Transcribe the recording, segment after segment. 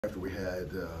After we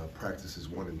had practices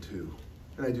 1 and 2,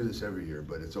 and I do this every year,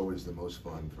 but it's always the most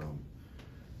fun from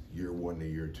year 1 to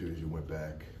year 2 as you went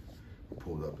back. We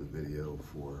pulled up the video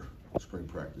for spring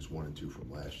practice 1 and 2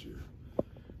 from last year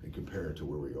and compare it to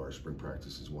where we are, spring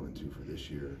practices 1 and 2 for this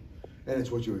year. And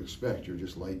it's what you would expect. You're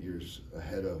just light years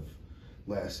ahead of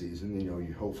last season. You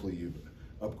know, hopefully you've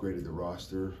upgraded the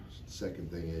roster. Second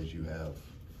thing is you have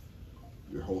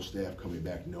your whole staff coming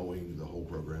back knowing the whole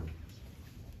program.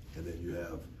 And then you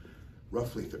have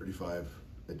roughly 35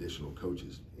 additional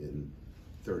coaches in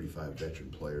 35 veteran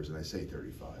players. And I say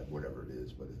 35, whatever it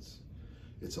is, but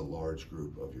it's a large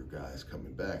group of your guys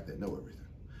coming back that know everything.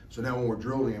 So now when we're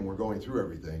drilling and we're going through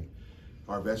everything,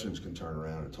 our veterans can turn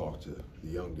around and talk to the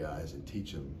young guys and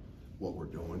teach them what we're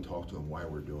doing, talk to them why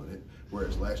we're doing it.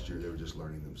 Whereas last year they were just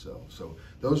learning themselves. So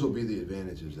those will be the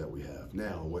advantages that we have.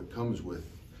 Now, what comes with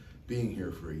being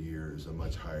here for a year is a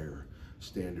much higher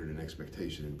standard and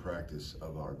expectation in practice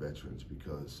of our veterans,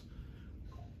 because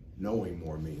knowing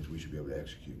more means we should be able to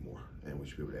execute more, and we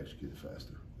should be able to execute it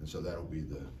faster. And so that'll be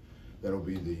the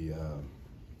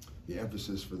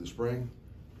emphasis for the spring,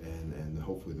 and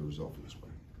hopefully the result for the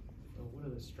spring. So what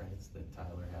are the strengths that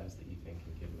Tyler has that you think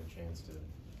can give him a chance to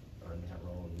earn that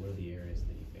role, and what are the areas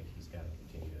that you think he's got to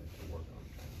continue to work on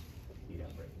trying to beat out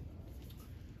Brayden?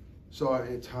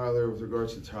 So Tyler, with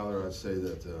regards to Tyler, I'd say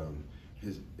that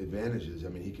his advantages, I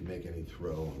mean, he can make any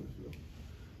throw on the field.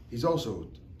 He's also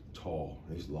tall,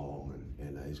 he's long,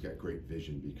 and he's got great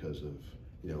vision because of,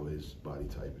 you know, his body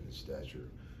type and his stature.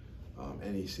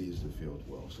 And he sees the field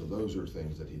well. So those are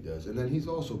things that he does. And then he's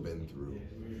also been through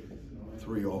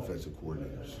 3 offensive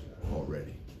coordinators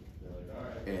already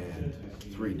and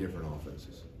 3 different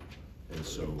offenses. And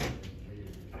so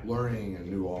learning a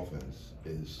new offense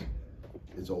is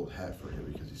old hat for him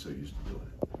because he's so used to doing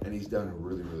it. And he's done a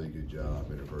really, really good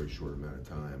job in a very short amount of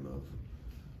time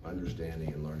of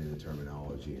understanding and learning the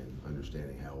terminology and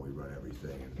understanding how we run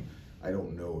everything. And I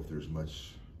don't know if there's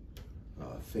much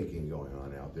thinking going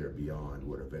on out there beyond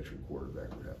what a veteran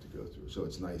quarterback would have to go through. So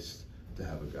it's nice to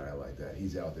have a guy like that.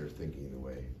 He's out there thinking the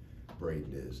way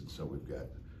Brayden is. And so we've got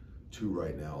 2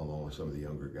 right now, along with some of the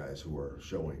younger guys who are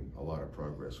showing a lot of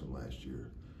progress from last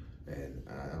year. And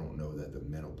I don't know that the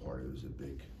mental part of it is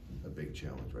a big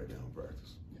challenge right now in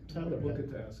practice. Tyler, we'll get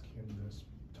to ask him this,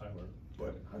 Tyler.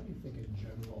 But how do you think in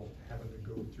general having to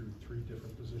go through 3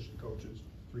 different position coaches,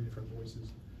 3 different voices,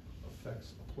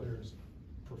 affects a player's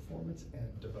performance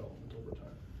and development over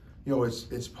time? You know,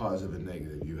 it's positive and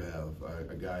negative. You have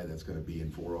a guy that's going to be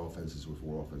in 4 offenses with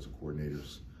 4 offensive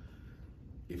coordinators.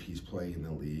 If he's playing in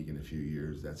the league in a few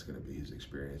years, that's going to be his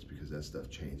experience, because that stuff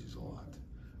changes a lot,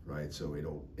 right? So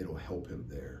it'll help him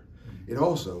there. It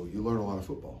also, you learn a lot of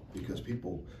football because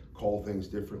people call things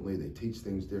differently, they teach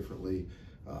things differently.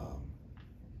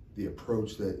 The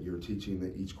approach that you're teaching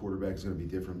that each quarterback is going to be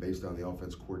different based on the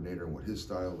offense coordinator and what his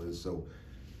style is. So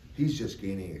he's just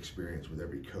gaining experience with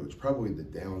every coach. Probably the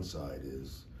downside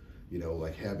is, you know,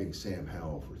 like having Sam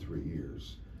Howell for 3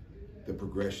 years. The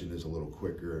progression is a little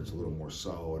quicker, it's a little more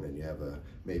solid, and you have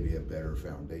maybe a better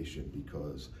foundation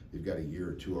because you've got a year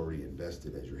or 2 already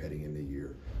invested as you're heading into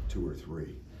year 2 or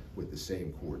 3 with the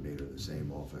same coordinator, the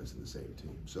same offense, and the same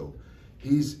team. So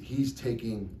he's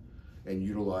taking and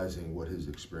utilizing what his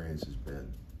experience has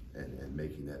been and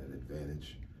making that an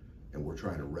advantage. And we're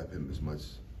trying to rep him as much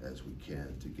as we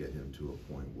can to get him to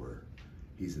a point where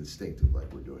he's instinctive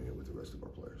like we're doing it with the rest of our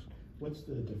players. What's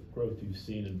the growth you've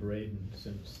seen in Brayden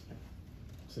since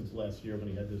last year when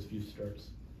he had those few starts?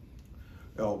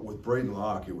 Well, with Brayden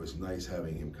Locke, it was nice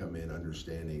having him come in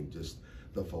understanding just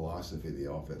the philosophy of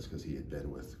the offense because he had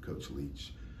been with Coach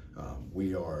Leach.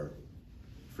 We are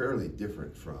fairly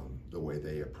different from the way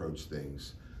they approach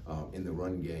things in the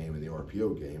run game and the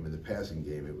RPO game. In the passing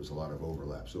game, it was a lot of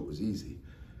overlap, so it was easy.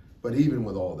 But even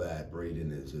with all that,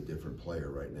 Brayden is a different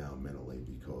player right now mentally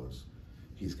because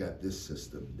he's got this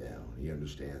system down. He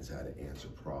understands how to answer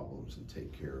problems and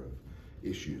take care of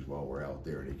issues while we're out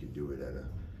there, and he can do it at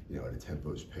a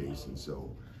tempo's pace. And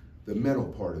so the mental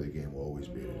part of the game will always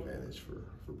be an advantage for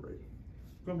Brayden.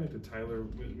 Going back to Tyler,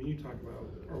 when you talk about,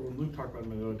 or when Luke talked about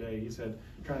him the other day, he said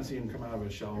trying to see him come out of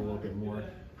his shell a little bit more.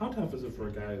 How tough is it for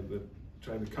a guy that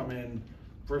tried to come in,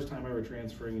 first time ever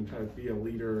transferring, and try to be a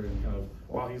leader and kind of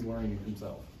while he's learning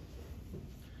himself?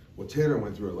 Well, Tanner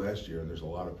went through it last year, and there's a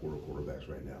lot of portal quarterbacks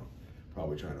right now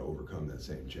probably trying to overcome that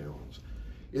same challenge.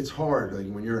 It's hard,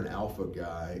 like when you're an alpha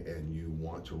guy and you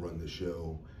want to run the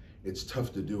show, it's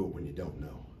tough to do it when you don't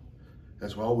know.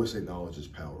 That's why I always say knowledge is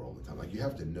power all the time. Like, you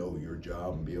have to know your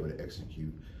job and be able to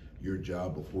execute your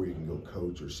job before you can go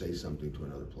coach or say something to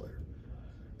another player.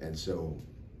 And so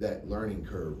that learning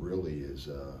curve really is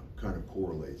kind of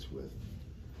correlates with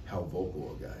how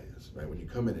vocal a guy is, right? When you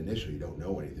come in initially, you don't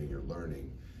know anything, you're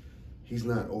learning. He's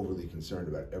not overly concerned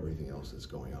about everything else that's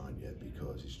going on yet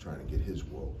because he's trying to get his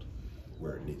world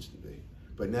where it needs to be.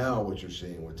 But now what you're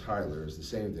seeing with Tyler is the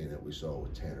same thing that we saw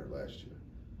with Tanner last year.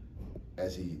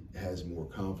 As he has more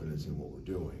confidence in what we're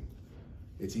doing,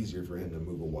 it's easier for him to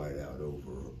move a wide out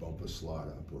over or bump a slot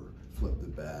up or flip the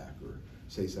back or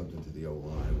say something to the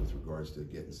O-line with regards to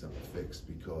getting something fixed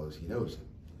because he knows it.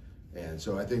 And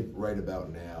so I think right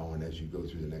about now, and as you go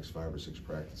through the next 5 or 6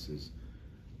 practices,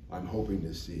 I'm hoping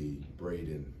to see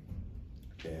Braden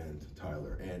and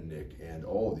Tyler and Nick and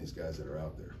all of these guys that are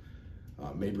out there.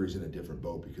 Mabry's in a different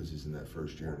boat because he's in that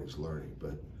first year and he's learning,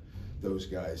 but those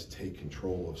guys take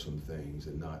control of some things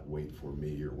and not wait for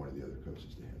me or one of the other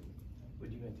coaches to handle.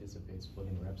 Would you anticipate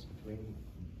splitting reps between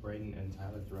Braden and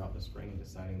Tyler throughout the spring and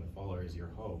deciding the fall, or is your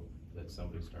hope that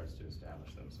somebody starts to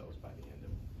establish themselves by the end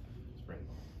of spring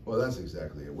ball? Well, that's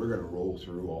exactly it. We're going to roll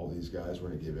through all these guys. We're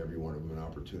going to give every one of them an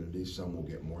opportunity. Some will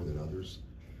get more than others,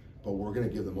 but we're going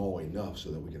to give them all enough so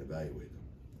that we can evaluate them,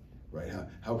 right?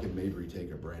 How can Mabry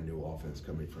take a brand new offense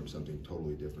coming from something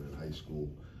totally different in high school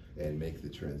and make the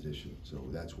transition? So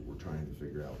that's what we're trying to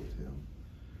figure out with him.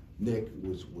 Nick,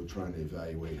 we're trying to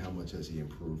evaluate how much has he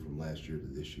improved from last year to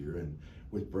this year. And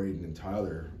with Braden and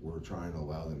Tyler, we're trying to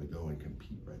allow them to go and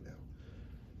compete right now.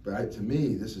 But to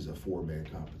me, this is a 4-man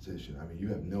competition. I mean, you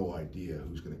have no idea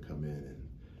who's going to come in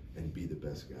and be the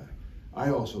best guy.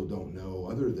 I also don't know,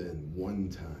 other than one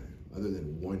time, other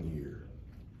than 1 year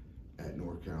at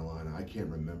North Carolina, I can't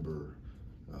remember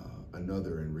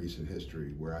another in recent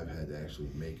history where I've had to actually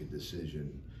make a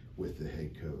decision with the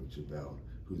head coach about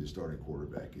who the starting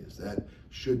quarterback is. That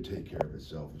should take care of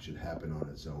itself. It should happen on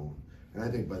its own. And I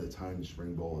think by the time the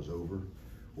spring ball is over,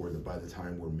 or by the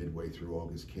time we're midway through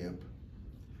August camp,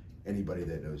 anybody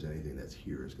that knows anything that's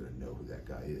here is going to know who that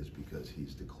guy is because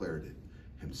he's declared it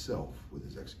himself with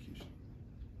his execution.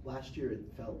 Last year, it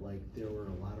felt like there were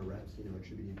a lot of reps,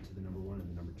 attributed to the number 1 and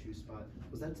the number 2 spot.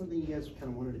 Was that something you guys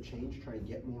kind of wanted to change, try and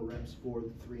get more reps for the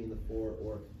 3 and the 4,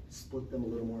 or split them a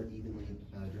little more evenly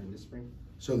during this spring?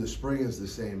 So the spring is the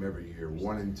same every year.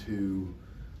 1 and 2,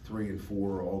 3 and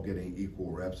 4, all getting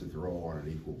equal reps if they're all on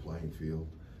an equal playing field.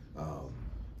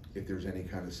 If there's any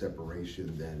kind of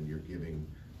separation, then you're giving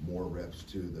more reps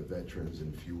to the veterans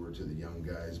and fewer to the young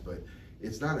guys. But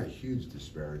it's not a huge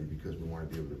disparity because we want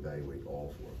to be able to evaluate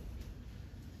all 4.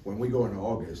 When we go into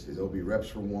August, there'll be reps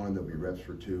for 1, there'll be reps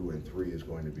for 2, and 3 is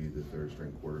going to be the 3rd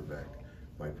string quarterback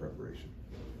by preparation.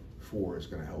 4 is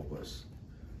going to help us,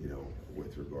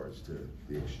 with regards to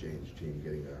the exchange team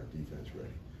getting our defense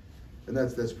ready. And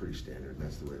that's pretty standard, and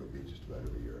that's the way it'll be just about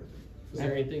every year, I think. Is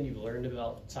there anything you've learned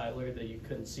about Tyler that you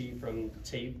couldn't see from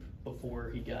tape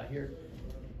before he got here?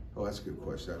 Oh, that's a good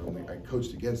question. I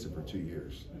coached against him for 2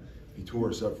 years. He tore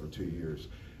us up for 2 years.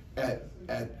 At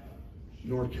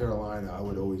North Carolina, I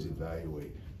would always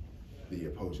evaluate the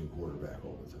opposing quarterback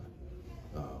all the time.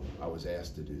 I was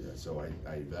asked to do that, so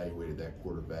I evaluated that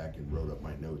quarterback and wrote up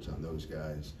my notes on those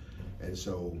guys. And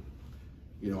so,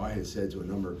 I had said to a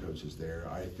number of coaches there,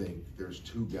 I think there's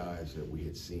 2 guys that we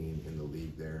had seen in the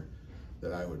league there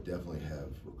that I would definitely have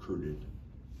recruited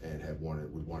and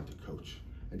would want to coach.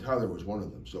 And Tyler was one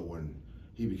of them. So when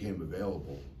he became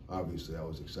available, obviously I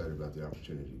was excited about the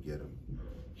opportunity to get him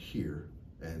here.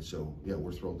 And so, yeah,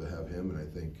 we're thrilled to have him, and I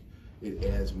think it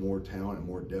adds more talent and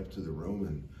more depth to the room.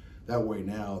 And that way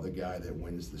now the guy that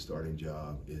wins the starting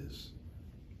job is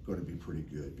going to be pretty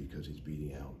good because he's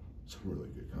beating out some really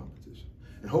good competition.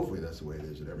 And hopefully that's the way it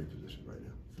is at every position right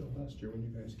now. Phil, last year when you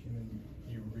guys came in,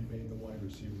 you remade the wide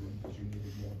receiver room because you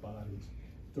needed more bodies.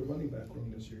 The running back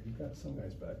room this year, you've got some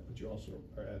guys back, but you also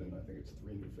are adding, I think it's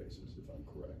 3 new faces, if I'm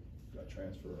correct. Got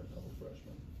transfer and a couple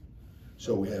freshmen.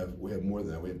 So we have more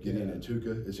than that. We have Gideon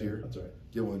Atuka is here. That's right.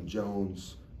 Dylan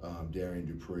Jones, Darian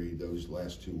Dupree. Those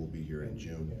last 2 will be here in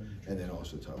June, and then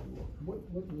also Toby Walker.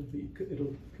 What will be? It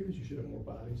appears you should have more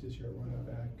bodies this year at running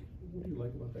back. What do you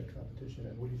like about that competition,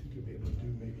 and what do you think you'll be able to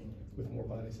do maybe with more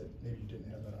bodies that maybe you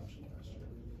didn't have that option last year?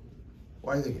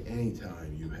 Well, I think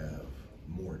anytime you have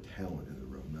more talent in the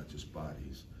room, not just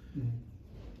bodies,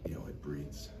 it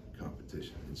breeds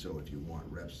competition. And so if you want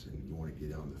reps and you want to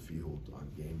get out on the field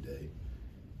on game day,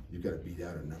 you've got to beat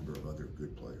out a number of other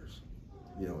good players.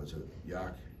 So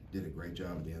Yak did a great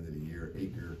job at the end of the year.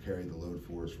 Aker carried the load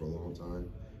for us for a long time.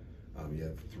 You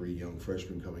have 3 young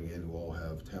freshmen coming in who all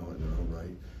have talent in their own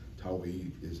right.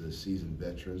 Tawi is a seasoned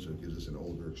veteran, so it gives us an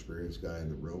older, experienced guy in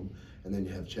the room. And then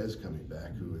you have Ches coming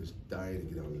back, who is dying to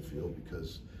get on the field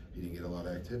because he didn't get a lot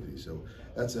of activity. So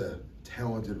that's a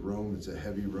talented room. It's a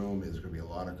heavy room. There's going to be a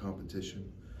lot of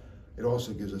competition. it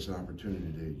also gives us an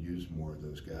opportunity to use more of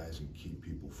those guys and keep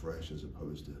people fresh as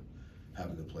opposed to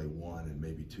having to play one and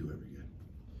maybe two every game.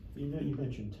 You know, you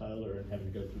mentioned Tyler and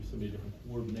having to go through so many different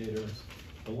coordinators.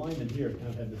 The linemen here kind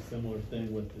of had this similar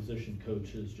thing with position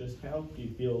coaches. Just how do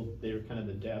you feel they're kind of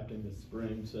adapting this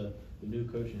spring to the new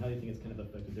coach, and how do you think it's kind of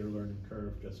affected their learning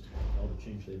curve, just all the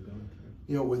change they've gone through?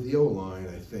 You know, with the O-line,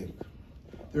 I think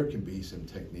there can be some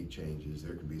technique changes,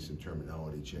 there can be some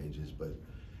terminology changes, but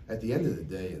at the end of the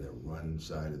day, in the run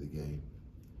side of the game,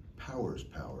 power is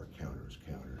power, counter is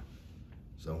counter,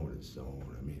 zone is zone.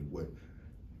 I mean,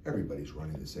 everybody's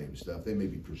running the same stuff. They may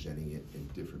be presenting it in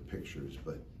different pictures,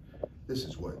 but this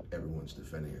is what everyone's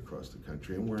defending across the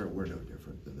country, and we're no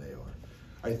different than they are.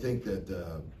 I think that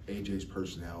AJ's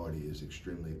personality is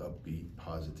extremely upbeat,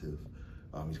 positive.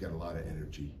 He's got a lot of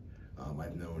energy.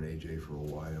 I've known AJ for a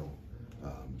while,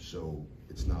 so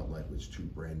it's not like it's two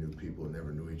brand new people who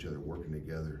never knew each other working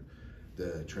together.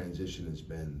 The transition has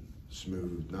been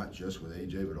smooth, not just with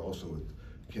AJ, but also with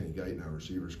Kenny Guyton, our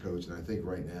receivers coach. And I think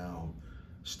right now,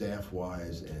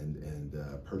 staff-wise and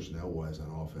personnel-wise on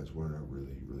offense, we're in a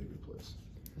really, really good place.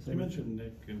 You mentioned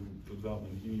Nick and the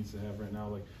development he needs to have right now.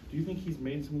 Like, do you think he's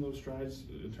made some of those strides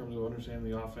in terms of understanding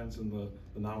the offense and the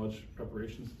knowledge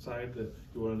preparation side that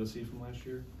you wanted to see from last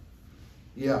year?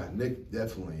 Yeah, Nick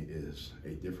definitely is a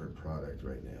different product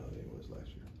right now than he was last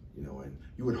year. You know, and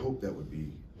you would hope that would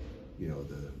be, you know,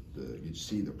 you'd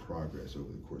see the progress over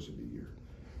the course of the year.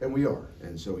 And we are.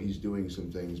 And so he's doing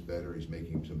some things better. He's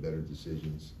making some better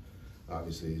decisions.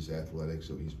 Obviously, he's athletic,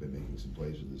 so he's been making some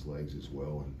plays with his legs as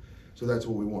well. And so that's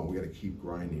what we want. We got to keep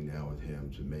grinding now with him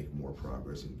to make more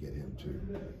progress and get him to,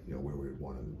 you know, where we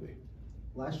want him to be.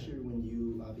 Last year, when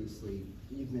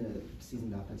you've been a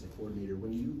seasoned offensive coordinator,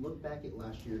 when you look back at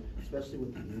last year, especially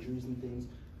with the injuries and things,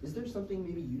 is there something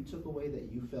maybe you took away that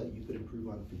you felt you could improve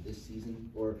on for this season?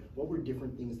 Or what were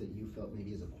different things that you felt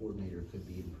maybe as a coordinator could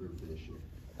be improved for this year?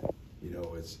 You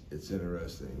know, it's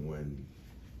interesting when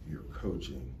you're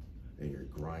coaching and you're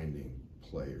grinding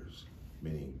players,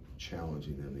 meaning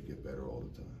challenging them to get better all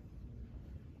the time.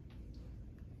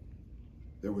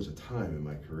 There was a time in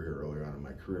my career, earlier on in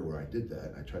my career, where I did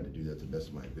that. I tried to do that to the best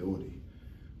of my ability.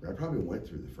 But I probably went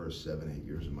through the first 7, 8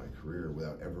 years of my career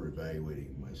without ever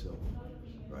evaluating myself,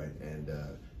 right? And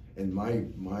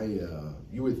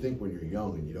you would think when you're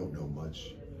young and you don't know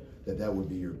much, that would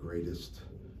be your greatest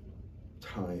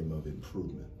time of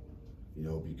improvement, you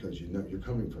know, because you're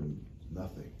coming from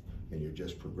nothing and you're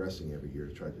just progressing every year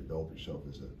to try to develop yourself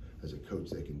as a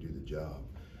coach that can do the job.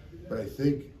 But I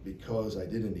think because I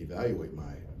didn't evaluate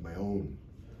my own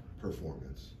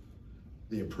performance,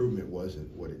 the improvement wasn't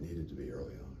what it needed to be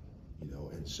early on, you know.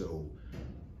 And so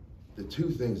the two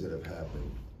things that have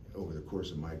happened over the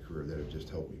course of my career that have just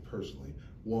helped me personally,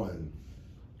 one,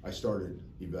 I started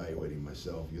evaluating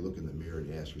myself. You look in the mirror and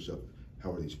you ask yourself,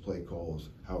 how are these play calls?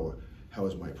 How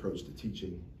is my approach to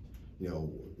teaching? You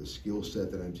know, the skill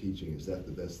set that I'm teaching, is that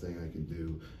the best thing I can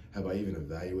do? Have I even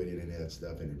evaluated any of that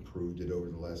stuff and improved it over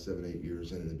the last 7, 8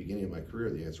 years? And in the beginning of my career,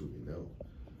 the answer would be no.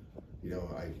 You know,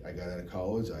 I got out of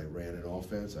college, I ran an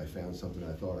offense, I found something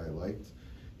I thought I liked.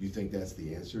 You think that's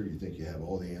the answer? You think you have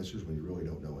all the answers when you really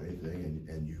don't know anything,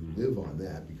 and you live on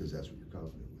that because that's what you're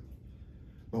confident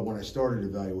with. But when I started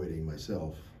evaluating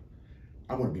myself,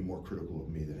 I want to be more critical of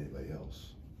me than anybody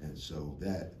else. And so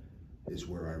that is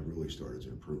where I really started to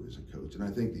improve as a coach. And I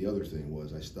think the other thing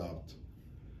was I stopped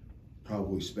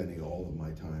probably spending all of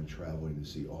my time traveling to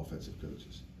see offensive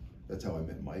coaches. That's how I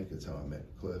met Mike, that's how I met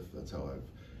Cliff, that's how I've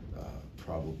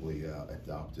probably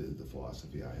adopted the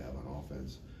philosophy I have on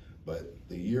offense. But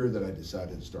the year that I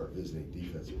decided to start visiting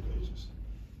defensive coaches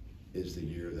is the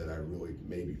year that I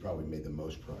really probably made the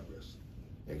most progress.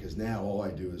 Because now all I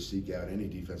do is seek out any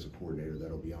defensive coordinator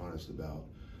that'll be honest about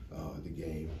the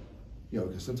game. You know,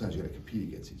 because sometimes you got to compete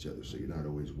against each other, so you're not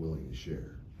always willing to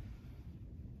share.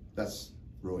 That's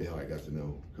really how I got to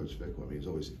know Coach Fickle. I mean, he's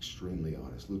always extremely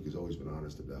honest. Luke has always been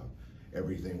honest about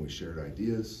everything. We shared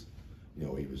ideas. You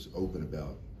know, he was open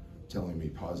about telling me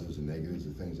positives and negatives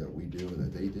of things that we do and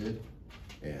that they did.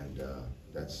 And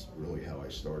that's really how I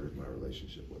started my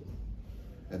relationship with him.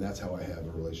 And that's how I have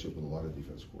a relationship with a lot of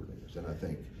defense coordinators. And I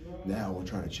think now we're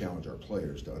trying to challenge our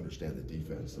players to understand the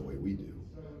defense the way we do,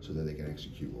 so that they can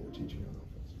execute what we're teaching on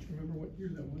offense. Do you remember what year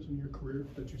that was in your career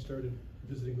that you started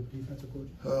visiting with defensive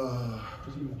coaches?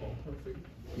 Just even the ballpark figure.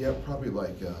 Yeah, probably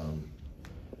like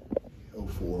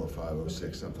 04, 05,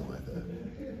 06, something like that.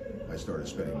 I started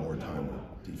spending more time with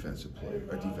defensive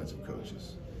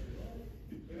coaches,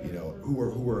 you know, who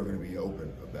were going to be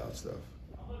open about stuff.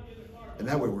 And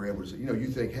that way we're able to say, you know, you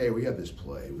think, hey, we have this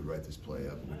play, we write this play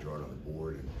up and we draw it on the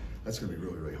board, and that's gonna be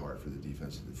really, really hard for the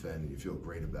defense to defend, and you feel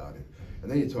great about it.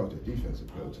 And then you talk to the defensive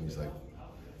coach, and he's like,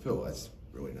 Phil, that's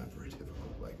really not very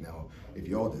difficult. Like, now, if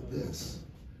you all did this,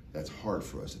 that's hard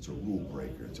for us. It's a rule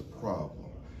breaker. It's a problem.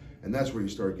 And that's where you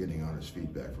start getting honest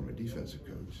feedback from a defensive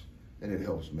coach, and it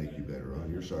helps make you better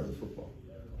on your side of the football.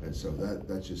 And so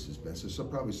that's just his best. So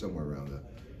probably somewhere around the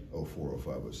 04,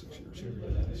 05, 06 years. Should you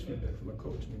get honest feedback from a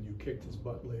coach when you kicked his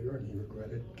butt later and he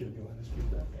regretted giving you honest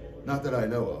feedback? Not that I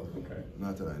know of. Okay.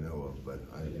 Not that I know of, but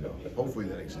hopefully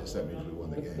that exists. That means we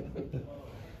won the game.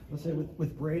 Let's say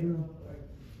with Braden,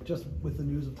 just with the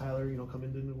news of Tyler,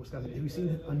 coming into Wisconsin, have you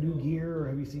seen a new gear, or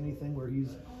have you seen anything where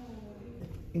he's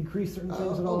increased certain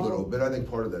things at all? A little bit. I think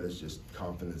part of that is just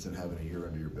confidence in having a year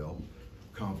under your belt,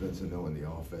 confidence in knowing the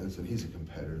offense, and he's a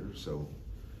competitor. So,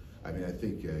 I mean, I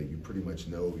think you pretty much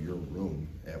know your room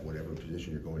at whatever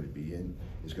position you're going to be in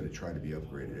is going to try to be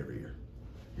upgraded every year.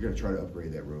 You're going to try to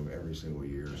upgrade that room every single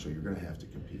year, so you're going to have to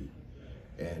compete.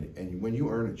 And when you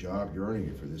earn a job, you're earning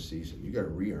it for this season. You got to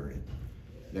re-earn it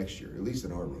next year, at least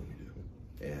in our room you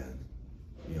do. And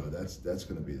that's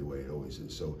going to be the way it always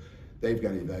is. So they've got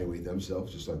to evaluate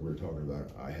themselves, just like we were talking about.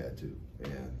 I had to,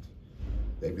 and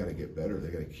they've got to get better. They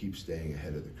got to keep staying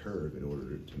ahead of the curve in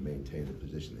order to maintain the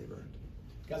position they've earned.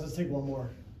 Guys, let's take one more.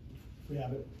 We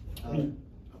have it.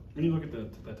 When you look at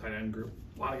the tight end group,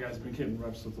 a lot of guys have been getting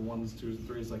reps with the 1s, 2s, and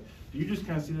 3s. Like, do you just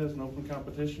kind of see that as an open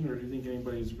competition, or do you think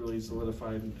anybody's really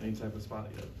solidified any type of spot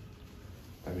yet?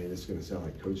 I mean, it's going to sound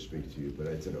like coach speak to you, but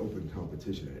it's an open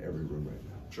competition in every room right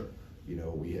now. Sure.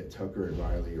 We had Tucker and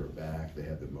Riley are back. They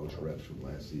had the most reps from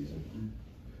last season. Mm-hmm.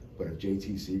 But if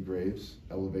JT Seagraves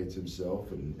elevates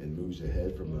himself and moves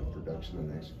ahead from a production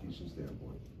and execution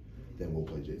standpoint, then we'll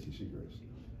play JT Seagraves.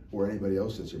 Or anybody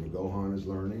else that's in. Gohan is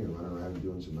learning and running around and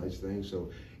doing some nice things.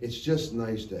 So it's just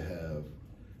nice to have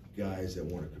guys that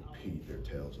want to compete their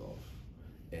tails off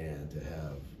and to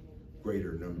have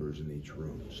greater numbers in each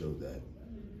room, so that,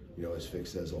 as Vic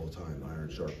says all the time, iron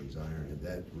sharpens iron, and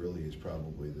that really is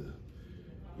probably the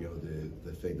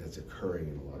thing that's occurring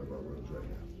in a lot of our rooms right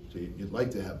now. So you'd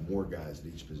like to have more guys at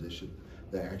each position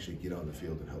that actually get on the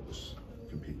field and help us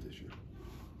compete this year.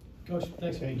 Coach,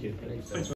 thanks. Thank you. Thanks.